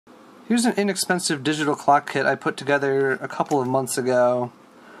Here's an inexpensive digital clock kit I put together a couple of months ago.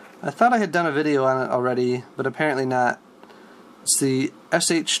 I thought I had done a video on it already, but apparently not. It's the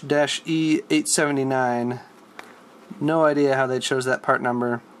SH-E879. No idea how they chose that part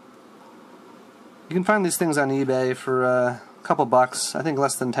number. You can find these things on eBay for a couple bucks, I think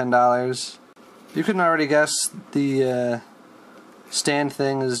less than $10. You couldn't already guess, the stand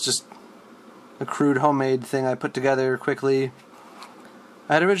thing is just a crude homemade thing I put together quickly.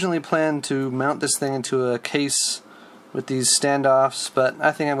 I had originally planned to mount this thing into a case with these standoffs, but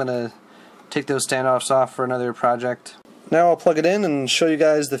I think I'm going to take those standoffs off for another project. Now I'll plug it in and show you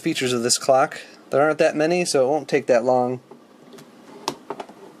guys the features of this clock. There aren't that many, so it won't take that long.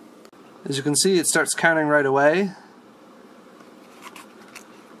 As you can see, it starts counting right away.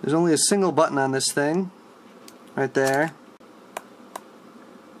 There's only a single button on this thing, right there.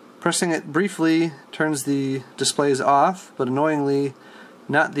 Pressing it briefly turns the displays off, but annoyingly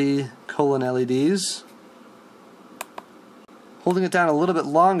not the colon LEDs. Holding it down a little bit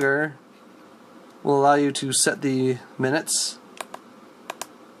longer will allow you to set the minutes.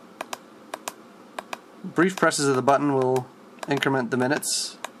 Brief presses of the button will increment the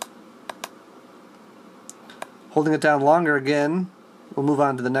minutes. Holding it down longer again, we'll move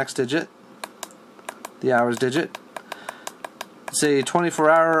on to the next digit, the hours digit. It's a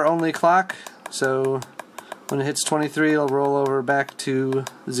 24-hour only clock, so when it hits 23, it'll roll over back to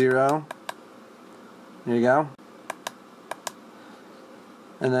 0. There you go.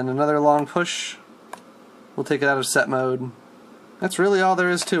 And then another long push will take it out of set mode. That's really all there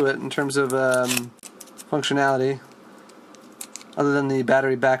is to it in terms of functionality, other than the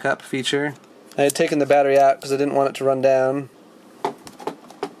battery backup feature. I had taken the battery out because I didn't want it to run down.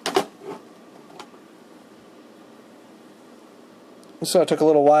 So it took a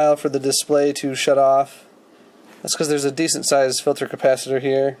little while for the display to shut off. That's because there's a decent sized filter capacitor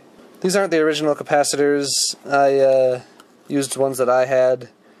here. These aren't the original capacitors. I used ones that I had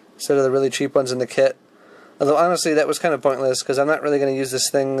instead of the really cheap ones in the kit. Although honestly that was kind of pointless because I'm not really going to use this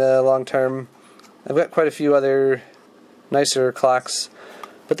thing long term. I've got quite a few other nicer clocks.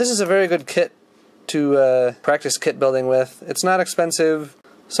 But this is a very good kit to practice kit building with. It's not expensive.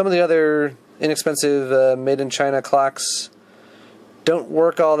 Some of the other inexpensive made in China clocks don't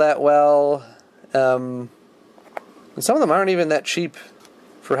work all that well. And some of them aren't even that cheap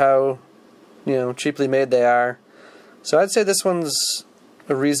for how, cheaply made they are. So I'd say this one's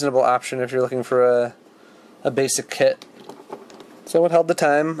a reasonable option if you're looking for a basic kit. So it held the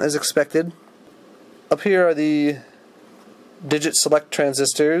time as expected. Up here are the digit select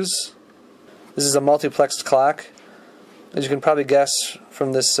transistors. This is a multiplexed clock. As you can probably guess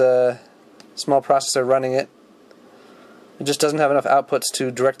from this small processor running it, it just doesn't have enough outputs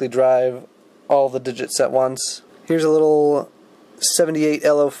to directly drive all the digits at once. Here's a little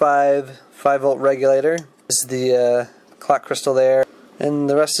 78L05 5-volt regulator. This is the clock crystal there, and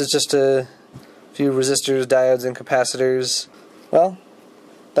the rest is just a few resistors, diodes, and capacitors. Well,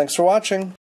 thanks for watching.